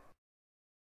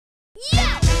 Yo,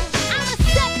 I'ma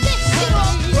set this shit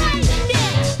off right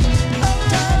now.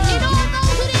 And all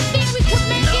those who didn't think we could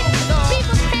make it, be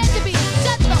prepared to be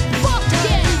shut the fuck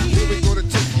down. Here we go to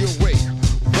take you away.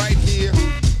 Right here,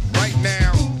 right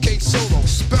now. K-Solo,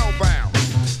 spellbound.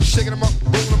 Shaking them up,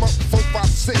 rolling them up, 4, 5,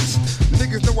 6.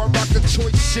 Niggas know I rock the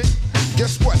choice shit.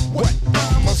 Guess what? What?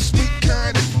 I'm a sweet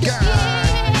kind of guy.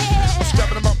 I'm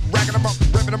strapping them up, racking them up,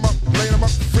 revving them up, laying them up,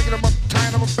 freaking them up,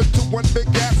 tying them up into one big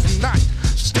ass knot.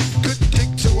 Stick good dick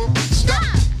to them. Stop.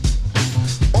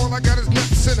 All I got is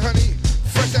nuts and honey,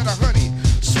 fresh out of honey.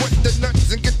 Sweat the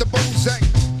nuts and get the Bezerk.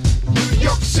 New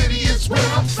York City is where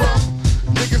I'm from.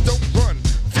 Niggas don't run.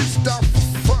 Freestyle for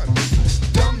fun.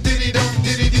 Dum diddy dum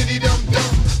diddy diddy dum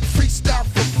dum. Freestyle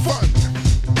for fun.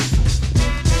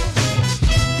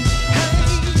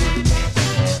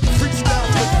 Freestyle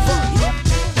for fun.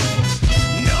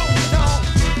 No, no.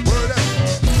 Word up.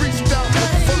 Freestyle for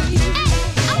fun.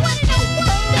 I wanna know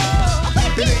one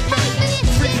thing. It ain't nothing.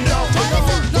 Freestyle for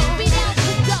fun. Don't be that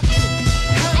productive.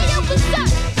 Hey, yo, what's up?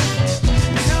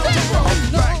 I'm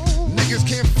back. Niggas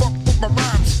can't fuck with my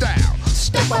rhyme style.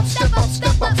 Step up, step up,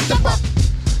 step up, step up.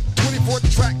 24th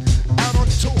track out on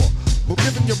tour. We're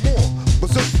giving you more.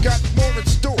 Bezerk got more in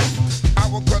store.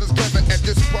 Our brothers clever at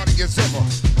this party as ever.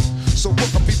 So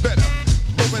what can be better?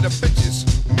 More better bitches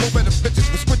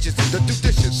with switches to do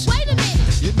dishes. Wait a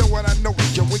minute. You know what I know?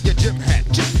 You wear your gym hat.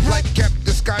 Like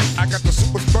Captain Sky, I got the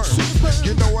super sperm.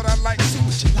 You know what I like? See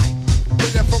what you like.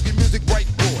 Play that funky music, white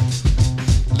boy.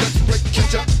 Let's play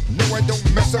catch up. No, I don't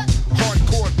mess up.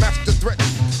 Hardcore master threat.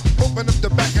 Open up the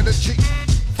back of the Jeep.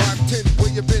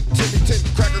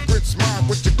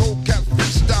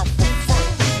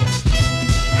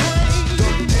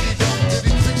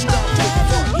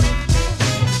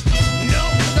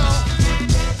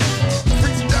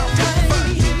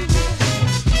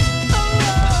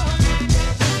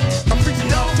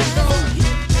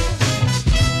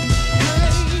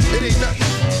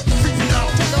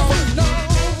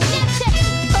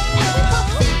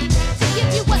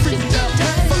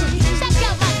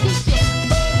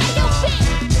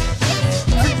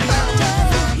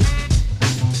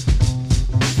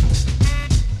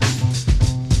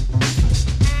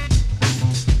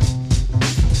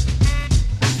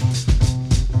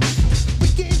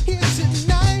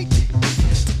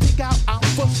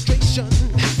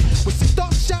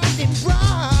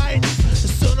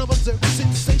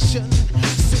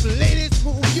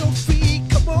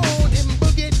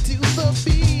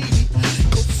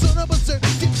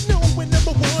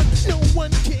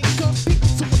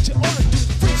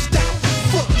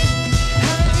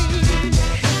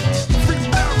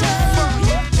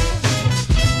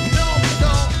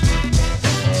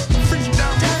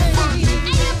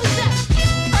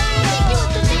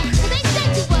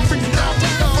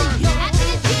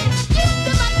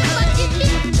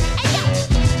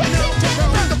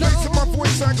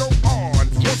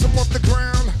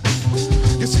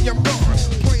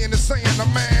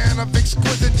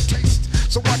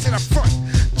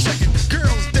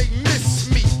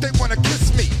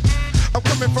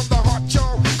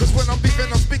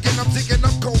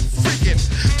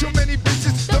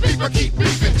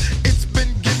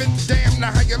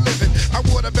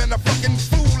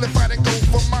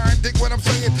 what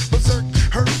I'm saying? Bezerk,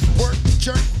 hurt, work,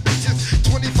 jerk, bitches,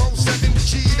 24/7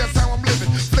 G, that's how I'm living.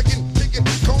 Flicking, picking,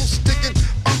 cold sticking,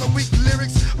 all the weak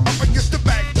lyrics up against the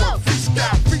backboard.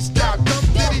 Freestyle, freestyle, dumb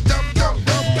diddy, dumb, dumb,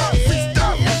 dumb, dumb,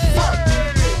 freestyle for fun.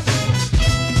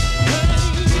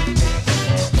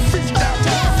 Freestyle for fun. Freestyle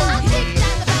for fun.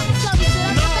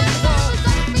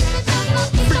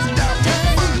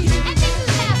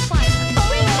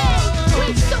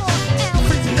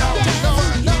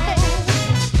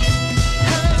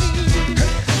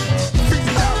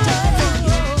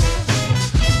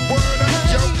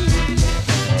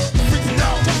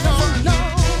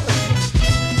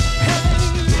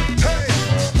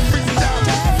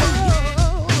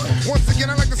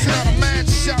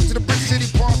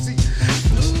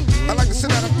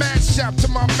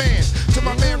 To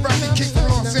my man Rodney King from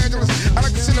Los Angeles. I'd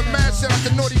like to send a mad shout out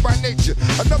to Naughty by Nature.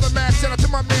 Another mad shout out to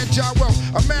my man John Well.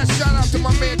 A mad shout out to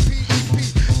my man PEP,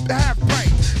 the Half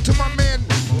Pint. To my man,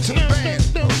 to the band.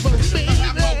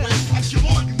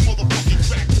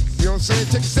 You know what I'm saying?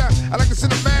 Check this out. I'd like to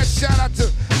send a mad shout out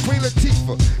to Queen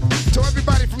Latifah. To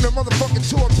everybody from the motherfucking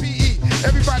tour PE.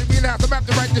 Everybody be in the house. I'm gonna have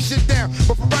to write this shit down.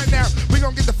 But for right now, we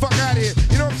gonna get the fuck out of here.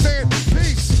 You know what I'm saying?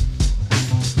 Peace.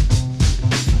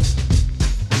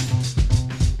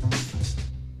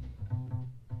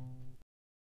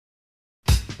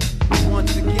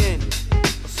 Once again,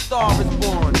 a star is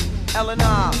born.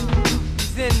 L&I,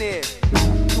 he's in there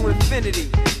to infinity.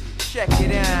 Check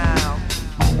it out.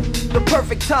 The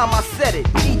perfect time I said it.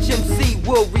 Each MC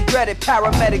will regret it.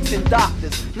 Paramedics and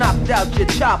doctors knocked out your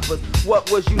choppers.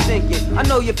 What was you thinking? I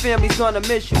know your family's gonna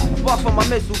miss you. Sparks from my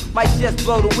missile might just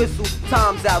blow the whistle.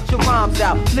 Time's out, your rhyme's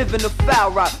out. Living the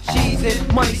foul route.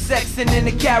 Cheesing, money, sexing in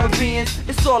the Caribbean.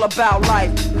 It's all about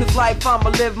life. Cause life I'ma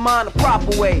live mine a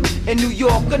proper way. In New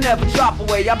York, I'll never drop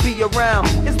away. I'll be around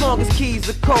as long as keys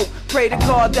are coke. Pray to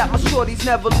God that my shorties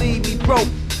never leave me broke.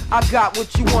 I got what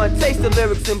you want. Taste the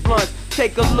lyrics and blunts.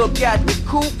 Take a look at the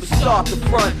coupe and start the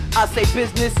front. I say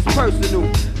business is personal,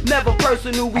 never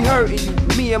personal, we hurting you.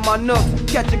 Me and my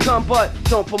nooks, catch a gun but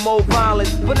don't promote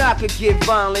violence. But I could get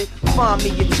violent, find me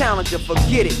a challenger,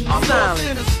 forget it, I'm silent. lost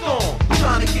in a storm,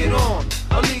 trying to get on.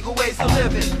 Illegal ways of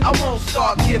living, I won't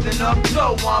start giving up.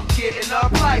 No, I'm getting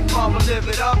up, life I'ma live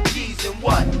it up. Keys and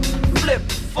what? Flip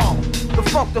the funk. The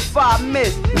funk the 5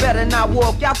 miss, better not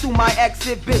walk out through my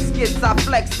exit. Biscuits, I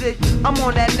flex it, I'm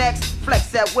on that next.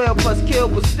 Flex that well plus kill,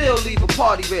 but still leave a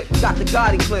party with. Got the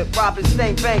Gotti clip, robbing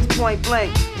stank banks, point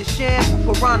blank. Your sham,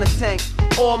 piranha tank.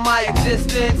 All my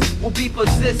existence will be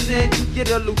persistent. Get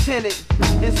a lieutenant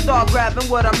and start grabbing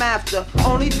what I'm after.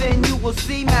 Only then you will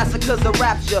see massacres of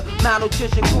rapture.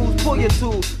 Malnutrition crews, pull your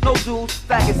tools. No duels,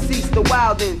 faggots cease the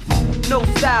wildins. No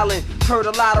styling. Heard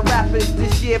a lot of rappers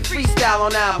this year freestyle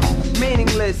on albums.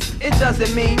 Meaningless, it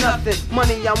doesn't mean nothing.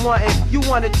 Money I'm wanting, you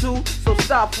want it too, so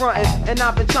stop fronting. And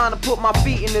I've been trying to put my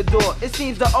feet in the door. It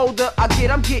seems the older I get,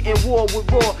 I'm getting war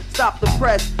with raw. Stop the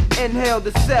press, inhale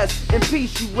the cess. In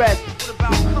peace you rest. What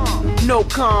about calm? No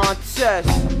contest.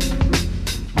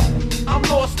 I'm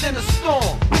lost in a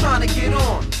storm, trying to get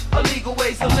on. Illegal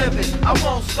ways of living, I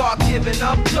won't start giving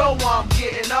up. Yo, I'm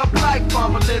getting up, life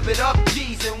I'ma live it up.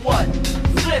 G's and what?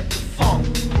 Flip the funk.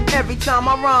 Every time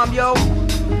I rhyme, yo,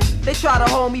 they try to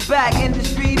hold me back.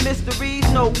 Industry mysteries,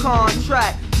 no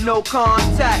contract, no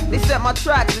contact. They said my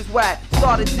tracks is whack.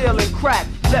 Started dealing crack,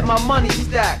 let my money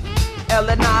stack.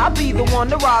 L&I be the one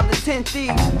to rob the 10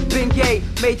 thieves. Been gay,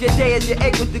 made your day as your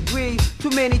 8 with degrees. Too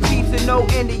many chiefs and no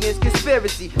Indians,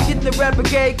 conspiracy. Get the red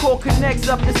brigade, call connects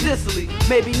up in Sicily.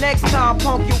 Maybe next time,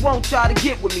 punk, you won't try to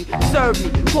get with me. Serve me,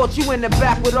 caught you in the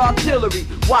back with artillery.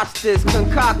 Watch this,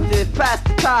 concocted, pass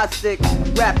the Tide stick.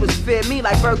 Rappers fear me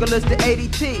like burglars to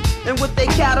ADT. And with they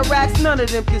cataracts, none of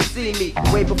them can see me.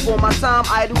 Way before my time,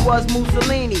 idol was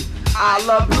Mussolini. I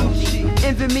love Lucci,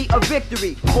 envy me a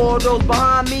victory. All those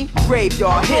behind me,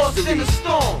 graveyard I'm lost history. in a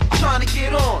storm, trying to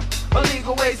get on.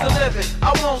 Illegal ways of living,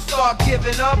 I won't start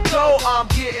giving up. No, I'm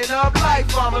getting up,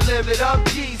 life I'ma live it up.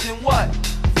 G's and what?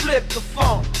 Flip the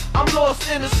funk. I'm lost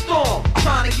in a storm,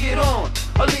 trying to get on.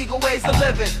 Illegal ways of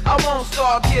living, I won't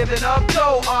start giving up.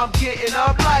 No, I'm getting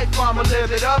up, life I'ma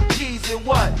live it up. G's and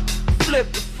what?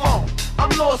 Flip the funk. I'm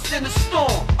lost in a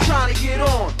storm, trying to get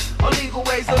on. Illegal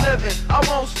ways of living, I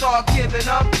won't start giving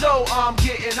up. No, I'm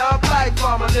getting up, life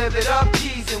I'ma live it up.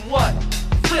 G's and what?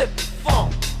 Flip the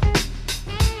funk.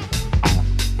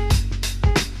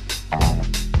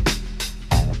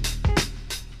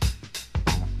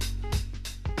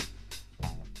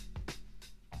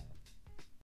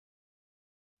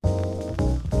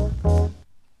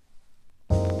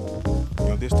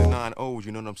 This the 9-0s,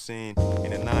 you know what I'm saying?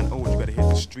 In the 9-0s, you gotta hit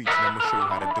the streets, and I'm gonna show you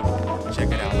how to do it. Check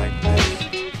it out like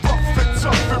this. Tough and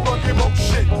tough, everybody,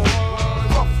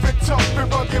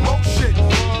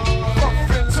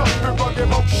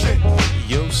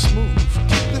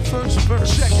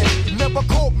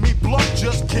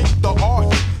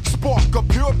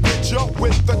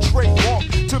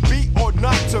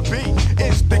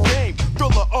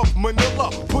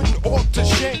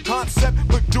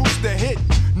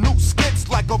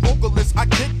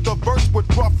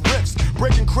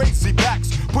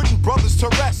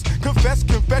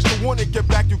 wanna get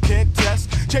back, you can't test.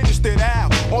 Change the state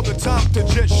out all the time to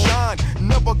just shine.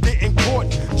 Never getting caught,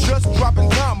 just dropping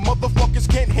time. Motherfuckers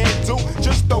can't handle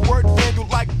just the word vandal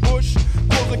like Bush,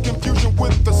 causing confusion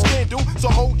with the scandal. So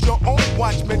hold your own,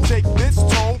 watchmen, take this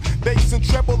tone. Bass and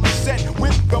treble is set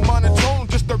with the monotone.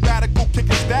 Just a radical kick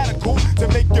is statical to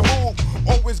make you move.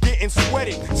 Always getting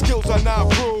sweaty, skills are not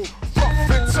proved. Rough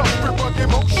and tough and rugged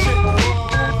motion.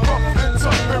 Rough and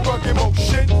tough and rugged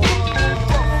motion.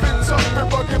 Rough and tough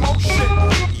and rugged motion.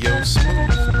 Yo,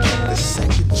 Smoov, the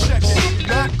second check it.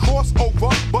 Not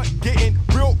crossover, but getting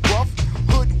real rough.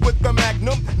 Hood with the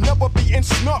magnum, never being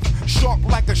snuffed. Sharp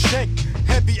like a shank,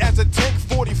 heavy as a tank.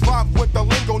 45 with the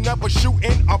lingo, never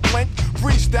shooting a blank.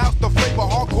 Freestyles, the flavor,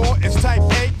 hardcore is type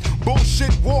A.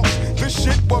 Bullshit walks, this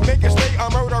shit will make it stay a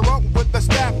murderer with the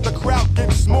staff. The crowd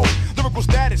gets smooth, lyrical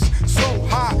status so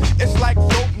high, it's like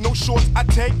dope. No shorts I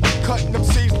take, cutting them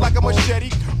seeds like a machete.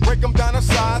 Break them down to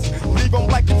size, leave them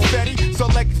like confetti.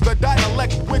 Select the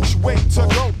dialect, which way to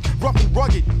go. Rough and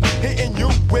rugged, hitting you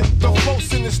with the flow,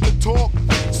 sinister talk.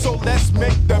 So let's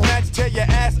make the match, tear your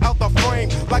ass out the frame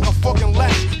like a fucking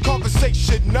latch.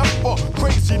 Conversation never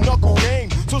crazy knuckle game.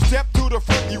 So step to the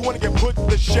front, you wanna get put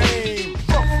to shame.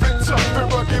 Rough and tough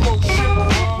and rugged motion.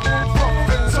 Rough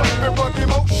and tough and rugged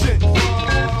motion.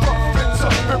 Rough and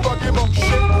tough and rugged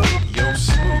motion. Yo,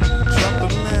 Smoov, drop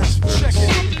the last verse. Check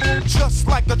it. Just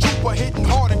like the trooper hitting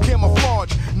hard in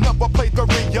camouflage. Never play the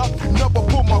re-up, never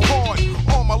pull my card.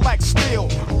 Armor like steel,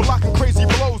 blocking crazy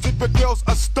blows. If the girl's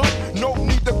a stunt, no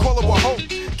need to call her a hoe.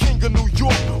 King of New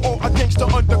York or a gangster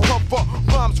undercover.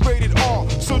 Rhymes rated R,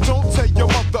 so don't tell your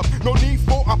mother. No need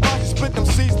for a body, split them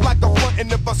seeds like a blunt.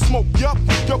 And if I smoke, yup,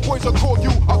 your boys will call you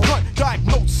a cunt.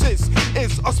 Diagnosis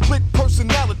is a split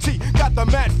personality. Got the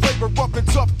mad flavor, rough and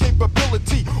tough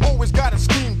capability. Always got a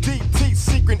scheme, DT,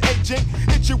 secret agent.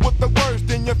 Hit you with the words,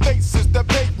 then your face is the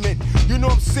pavement. You know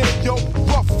what I'm saying, yo?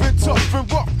 Rough and tough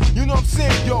and rough. You know what I'm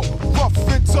saying, yo? Rough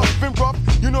and tough and rough.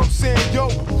 You know what I'm saying, yo?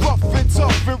 Rough and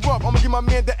tough and rough. I'ma give my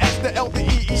man the S, the L, the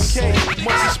E, E, K.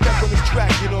 Much respect on this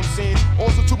track, you know what I'm saying?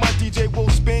 Also to my DJ Will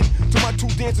Spin, to my two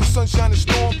dancers, Sunshine and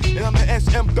Storm, and I'm the